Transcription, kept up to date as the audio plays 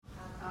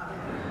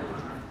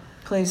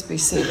Please be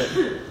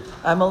seated.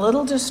 I'm a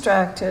little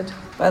distracted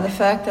by the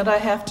fact that I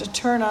have to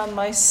turn on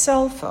my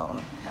cell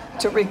phone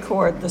to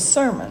record the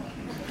sermon.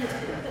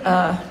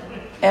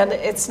 And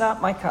it's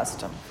not my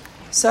custom.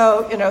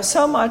 So,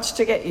 so much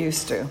to get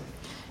used to.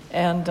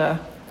 And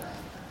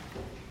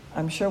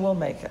I'm sure we'll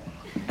make it.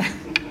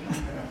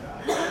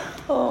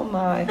 Oh,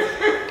 my.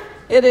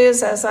 It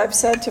is, as I've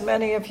said to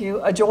many of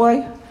you, a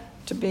joy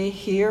to be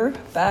here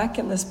back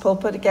in this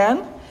pulpit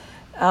again.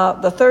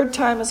 The third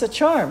time is a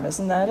charm,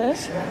 isn't that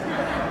it?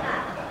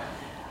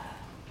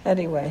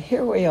 Anyway,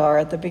 here we are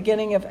at the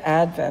beginning of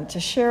Advent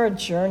to share a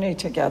journey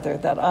together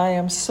that I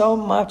am so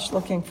much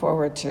looking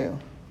forward to.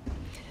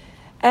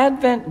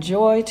 Advent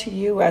joy to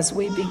you as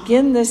we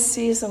begin this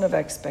season of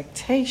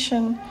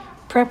expectation,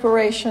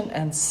 preparation,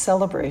 and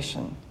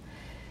celebration.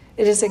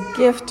 It is a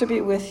gift to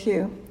be with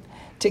you.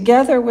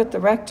 Together with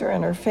the rector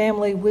and her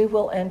family, we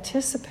will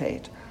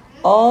anticipate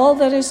all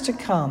that is to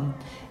come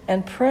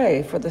and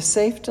pray for the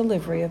safe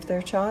delivery of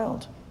their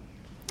child.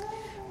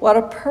 What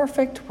a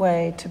perfect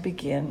way to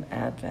begin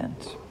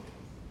Advent.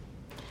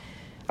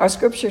 Our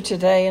scripture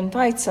today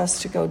invites us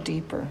to go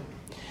deeper,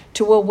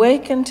 to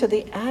awaken to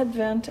the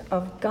advent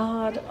of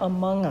God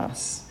among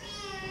us.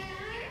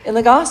 In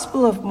the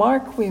Gospel of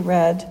Mark we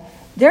read,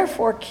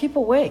 "Therefore keep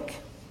awake,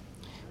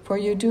 for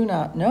you do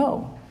not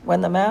know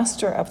when the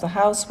master of the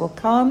house will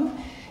come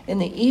in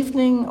the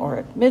evening or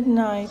at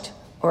midnight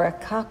or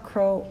at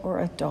cockcrow or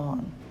at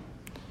dawn.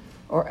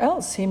 Or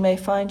else he may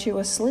find you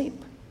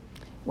asleep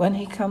when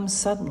he comes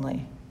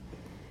suddenly.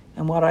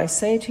 And what I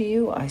say to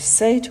you, I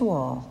say to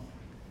all,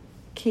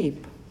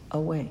 keep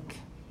awake."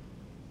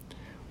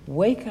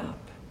 Wake up.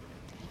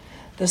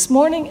 This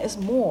morning is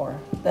more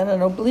than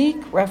an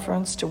oblique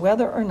reference to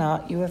whether or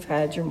not you have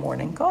had your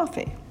morning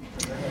coffee.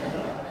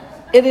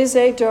 It is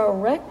a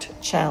direct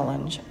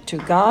challenge to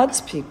God's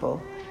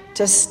people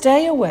to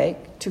stay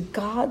awake to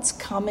God's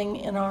coming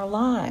in our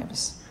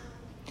lives.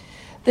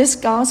 This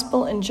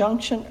gospel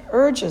injunction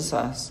urges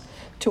us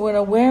to an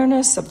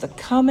awareness of the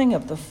coming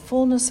of the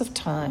fullness of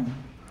time,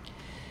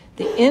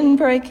 the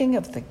inbreaking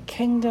of the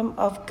kingdom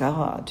of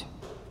God.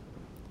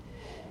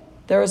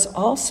 There is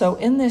also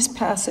in this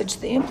passage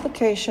the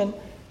implication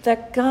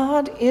that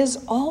God is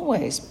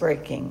always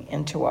breaking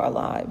into our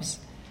lives,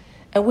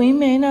 and we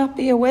may not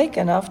be awake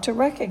enough to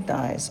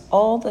recognize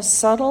all the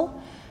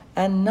subtle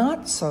and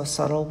not so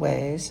subtle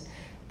ways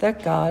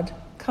that God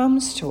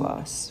comes to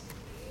us.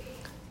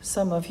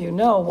 Some of you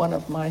know one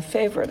of my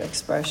favorite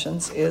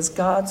expressions is,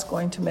 "God's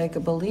going to make a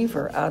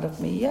believer out of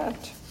me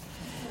yet."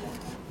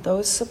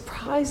 Those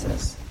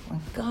surprises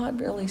when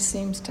God really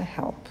seems to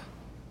help.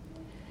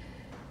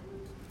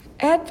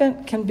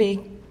 Advent can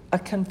be a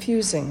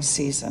confusing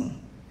season.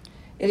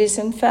 It is,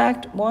 in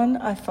fact, one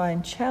I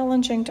find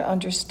challenging to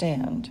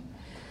understand.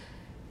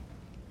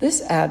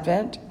 This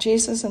Advent,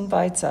 Jesus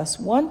invites us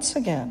once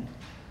again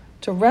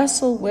to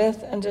wrestle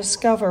with and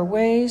discover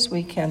ways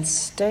we can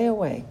stay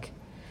awake,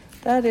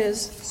 that is,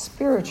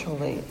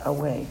 spiritually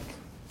awake.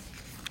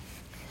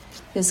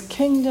 His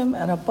kingdom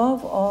and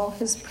above all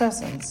his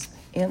presence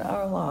in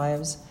our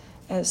lives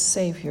as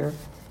Savior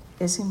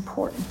is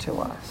important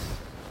to us.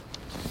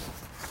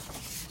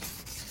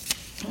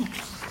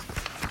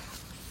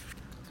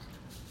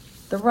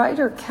 The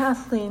writer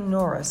Kathleen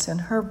Norris, in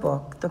her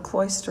book, The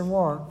Cloister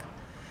Walk,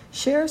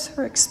 shares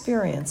her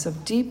experience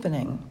of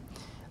the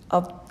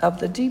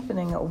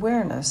deepening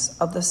awareness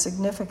of the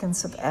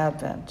significance of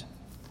Advent.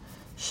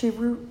 She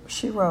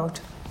wrote,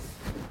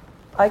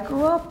 "I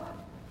grew up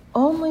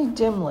only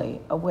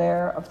dimly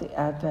aware of the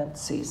Advent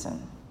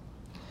season.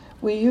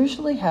 We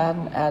usually had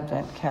an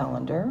Advent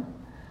calendar,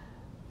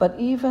 but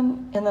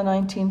even in the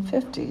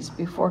 1950s,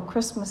 before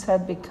Christmas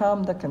had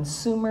become the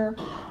consumer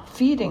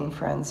feeding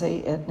frenzy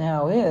it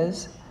now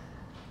is,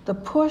 the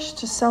push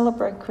to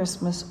celebrate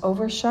Christmas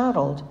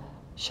overshadowed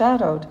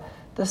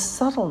the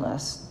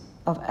subtleness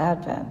of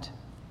Advent.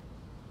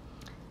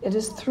 It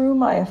is through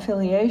my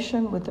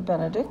affiliation with the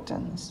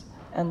Benedictines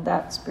and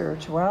that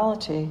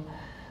spirituality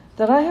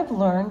that I have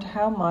learned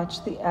how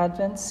much the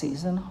Advent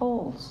season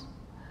holds,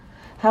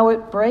 how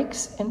it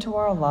breaks into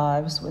our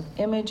lives with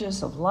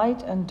images of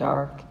light and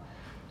dark,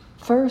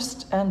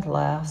 first and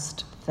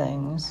last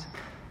things,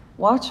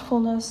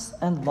 watchfulness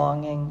and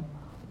longing,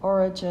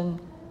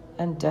 origin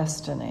and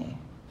destiny.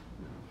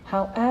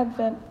 How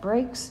Advent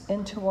breaks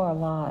into our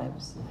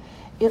lives.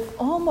 It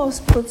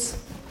almost puts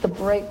the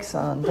brakes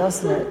on,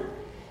 doesn't it?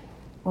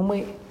 When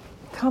we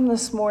come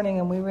this morning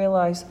and we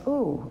realize,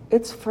 ooh,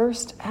 it's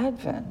first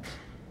Advent.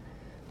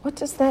 What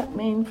does that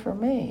mean for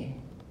me?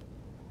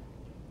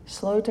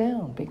 Slow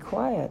down, be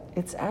quiet.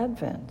 It's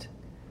Advent.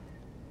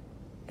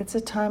 It's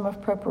a time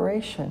of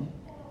preparation.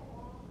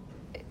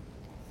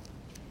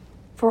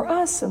 For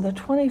us in the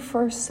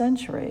 21st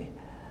century,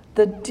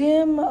 the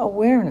dim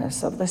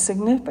awareness of the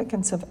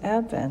significance of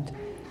Advent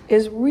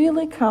is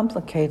really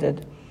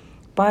complicated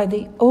by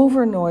the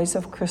overnoise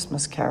of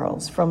Christmas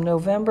carols from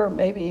November,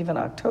 maybe even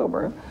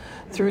October,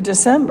 through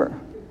December,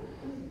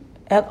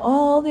 and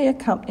all the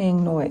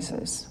accompanying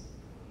noises.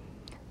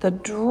 The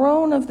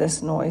drone of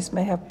this noise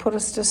may have put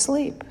us to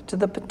sleep to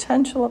the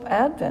potential of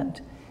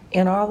Advent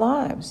in our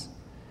lives.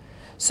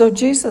 So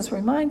Jesus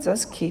reminds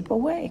us, keep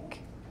awake.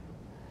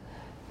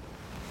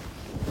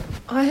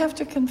 I have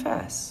to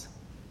confess,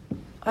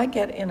 I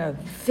get in a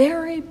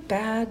very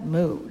bad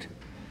mood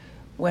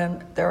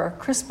when there are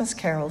Christmas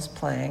carols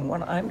playing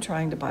when I'm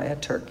trying to buy a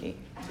turkey.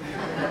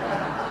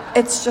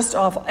 It's just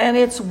awful. And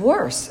it's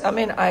worse. I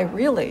mean, I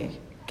really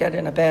get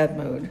in a bad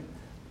mood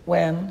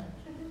when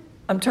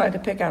I'm trying to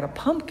pick out a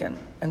pumpkin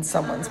and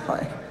someone's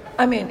playing.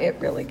 I mean, it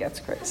really gets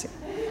crazy.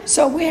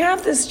 So we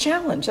have this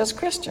challenge as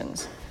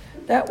Christians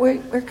that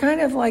we're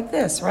kind of like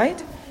this,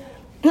 right?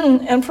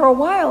 And for a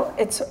while,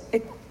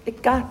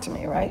 it got to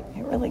me, right?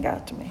 It really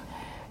got to me.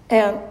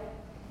 And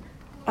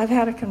I've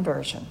had a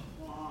conversion.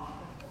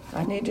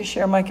 I need to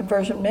share my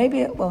conversion. Maybe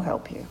it will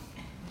help you.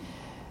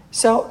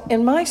 So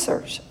in my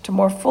search to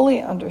more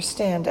fully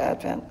understand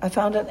Advent, I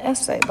found an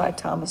essay by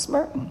Thomas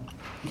Merton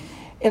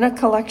in a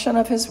collection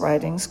of his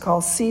writings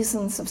called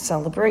Seasons of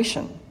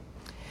Celebration.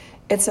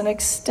 It's an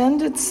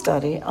extended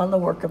study on the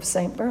work of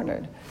St.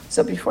 Bernard.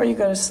 So before you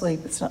go to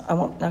sleep,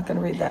 I'm not going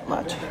to read that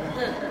much.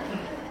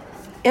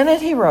 In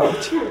it he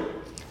wrote,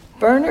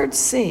 Bernard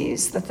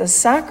sees that the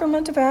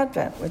sacrament of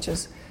Advent, which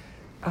is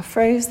a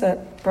phrase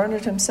that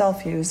Bernard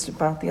himself used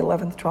about the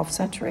 11th, 12th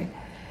century,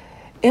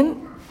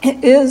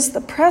 is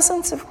the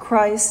presence of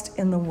Christ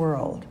in the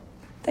world.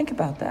 Think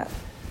about that.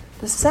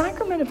 The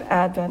sacrament of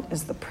Advent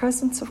is the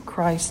presence of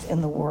Christ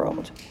in the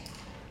world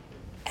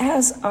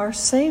as our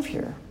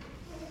Savior.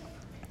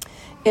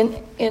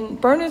 In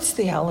Bernard's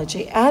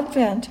theology,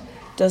 Advent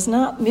does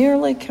not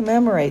merely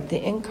commemorate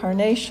the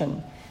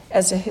incarnation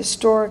as a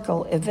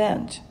historical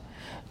event,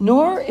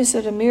 nor is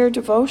it a mere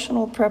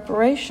devotional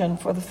preparation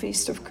for the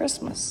feast of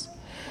Christmas,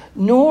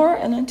 nor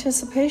an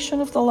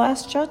anticipation of the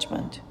Last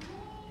Judgment.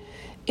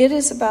 It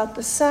is about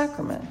the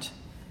sacrament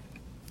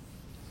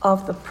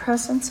of the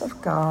presence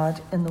of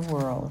God in the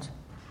world,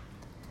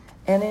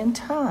 and in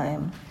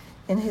time,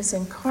 in his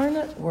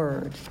incarnate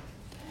word,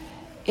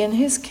 in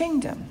his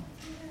kingdom,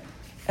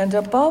 and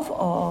above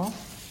all,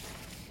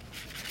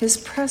 his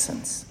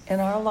presence in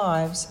our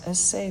lives as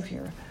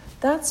Savior.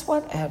 That's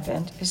what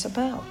Advent is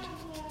about.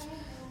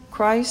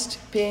 Christ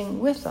being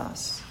with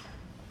us.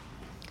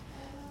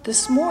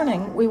 This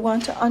morning, we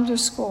want to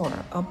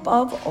underscore,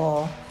 above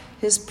all,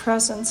 his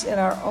presence in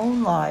our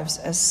own lives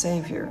as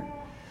Savior.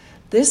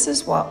 This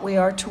is what we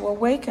are to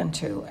awaken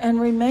to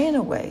and remain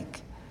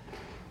awake.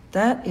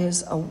 That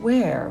is,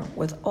 aware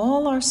with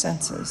all our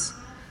senses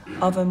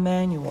of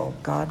Emmanuel,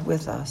 God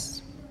with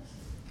us.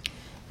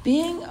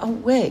 Being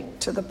awake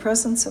to the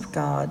presence of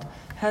God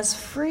has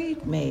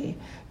freed me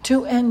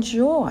to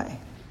enjoy,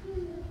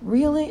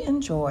 really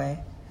enjoy,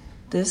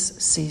 this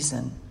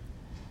season.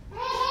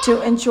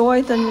 To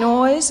enjoy the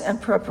noise and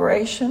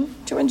preparation,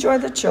 to enjoy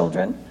the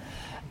children,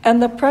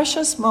 and the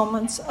precious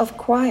moments of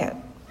quiet.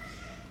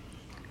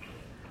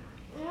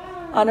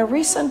 On a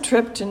recent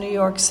trip to New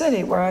York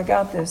City, where I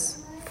got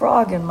this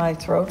frog in my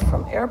throat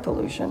from air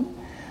pollution,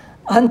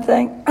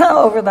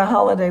 over the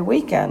holiday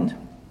weekend,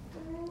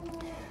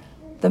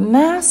 the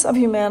mass of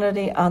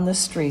humanity on the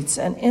streets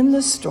and in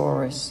the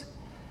stores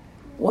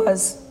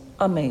was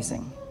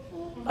amazing.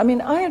 I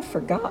mean, I had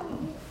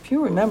forgotten. If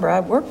you remember, I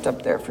worked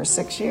up there for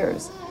 6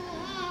 years.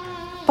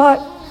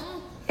 But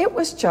it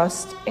was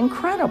just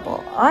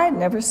incredible. I had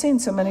never seen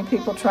so many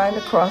people trying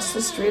to cross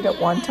the street at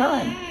one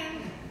time.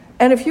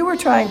 And if you were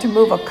trying to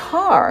move a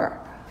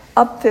car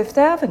up Fifth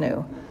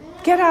Avenue,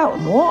 get out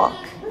and walk.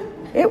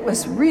 It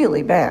was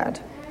really bad.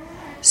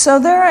 So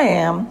there I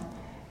am,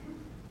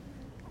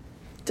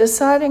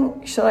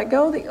 deciding, should I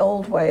go the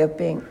old way of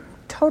being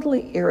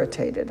totally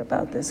irritated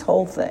about this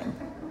whole thing?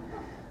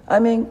 I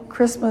mean,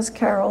 Christmas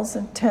carols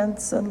and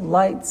tents and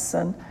lights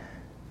and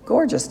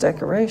gorgeous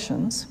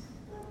decorations.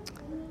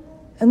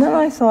 And then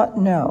I thought,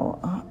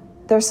 no,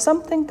 there's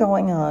something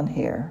going on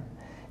here,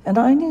 and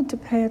I need to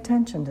pay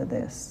attention to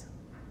this.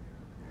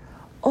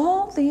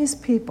 All these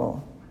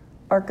people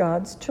are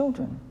God's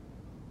children,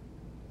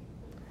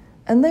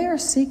 and they are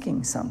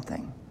seeking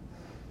something.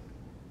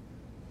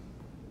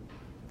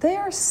 They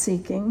are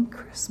seeking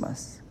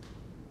Christmas.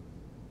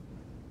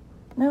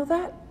 Now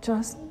that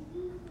just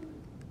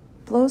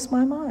blows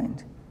my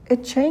mind.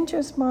 It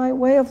changes my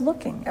way of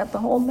looking at the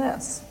whole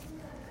mess.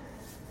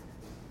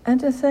 And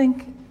to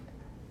think,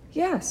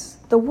 yes,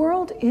 the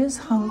world is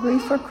hungry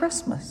for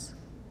Christmas.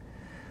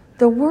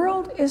 The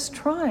world is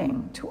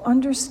trying to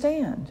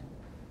understand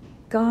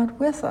God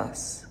with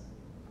us.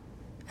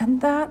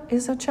 And that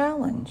is a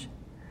challenge.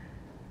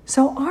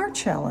 So our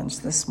challenge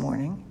this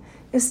morning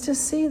is to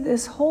see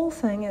this whole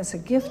thing as a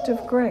gift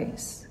of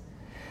grace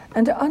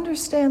and to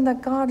understand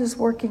that God is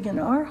working in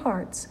our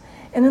hearts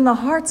and in the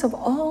hearts of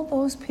all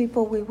those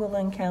people we will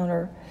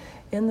encounter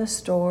in the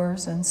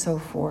stores and so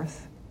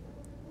forth.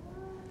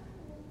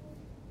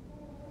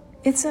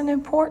 It's an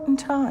important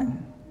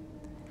time,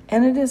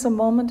 and it is a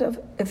moment of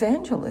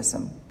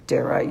evangelism,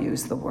 dare I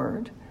use the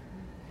word.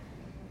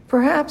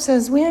 Perhaps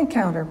as we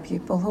encounter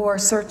people who are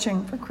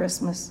searching for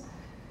Christmas,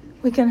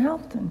 we can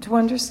help them to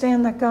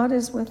understand that God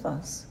is with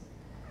us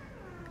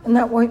And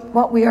that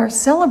what we are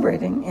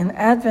celebrating in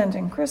Advent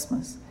and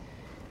Christmas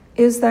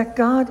is that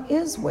God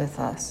is with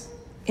us,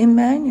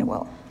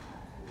 Emmanuel.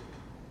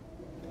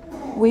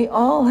 We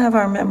all have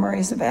our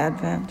memories of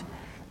Advent.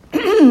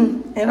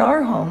 In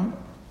our home,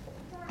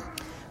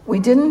 we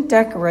didn't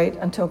decorate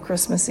until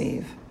Christmas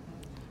Eve.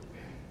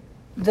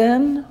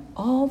 Then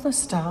all the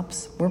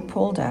stops were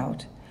pulled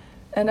out,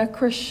 and a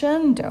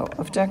crescendo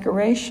of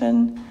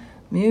decoration,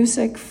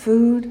 music,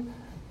 food,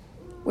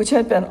 which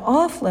had been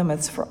off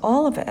limits for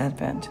all of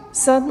Advent,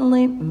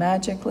 suddenly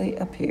magically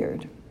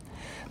appeared.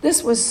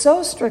 This was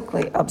so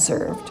strictly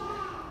observed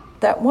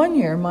that one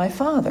year my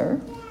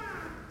father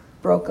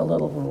broke a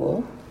little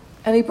rule,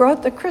 and he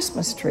brought the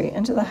Christmas tree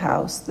into the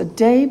house the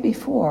day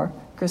before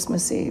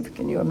Christmas Eve.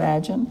 Can you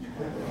imagine?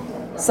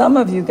 Some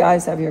of you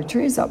guys have your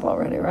trees up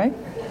already, right?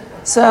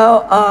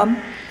 So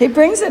he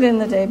brings it in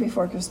the day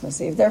before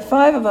Christmas Eve. There are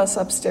 5 of us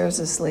upstairs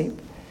asleep.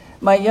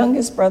 My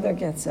youngest brother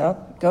gets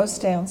up, goes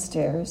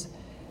downstairs,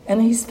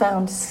 and he's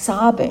found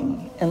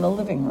sobbing in the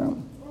living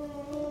room.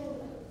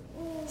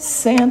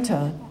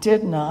 Santa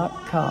did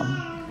not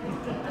come.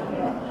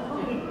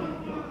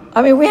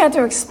 I mean, we had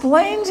to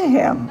explain to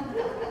him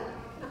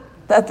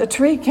that the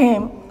tree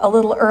came a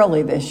little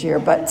early this year,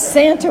 but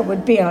Santa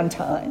would be on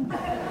time.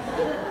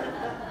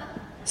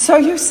 So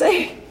you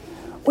see,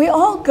 we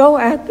all go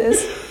at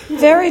this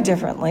very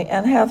differently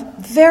and have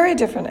very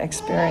different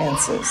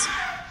experiences.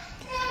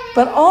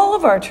 But all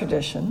of our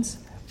traditions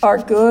are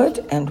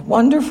good and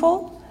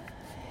wonderful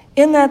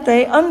in that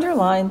they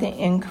underline the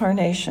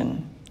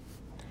incarnation.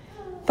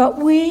 But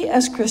we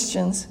as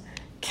Christians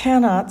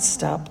cannot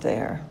stop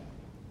there.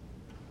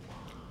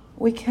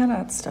 We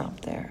cannot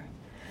stop there.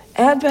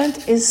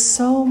 Advent is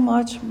so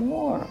much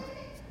more.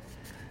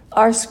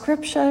 Our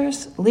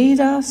scriptures lead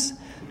us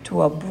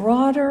to a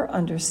broader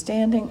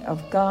understanding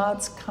of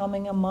God's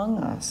coming among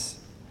us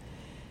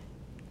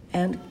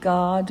and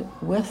God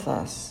with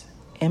us,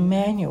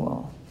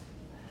 Emmanuel.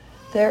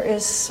 There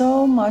is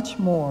so much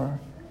more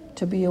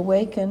to be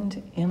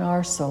awakened in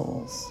our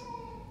souls.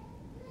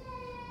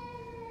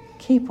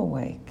 Keep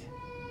awake.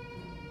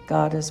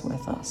 God is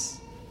with us.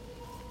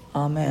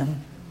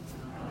 Amen.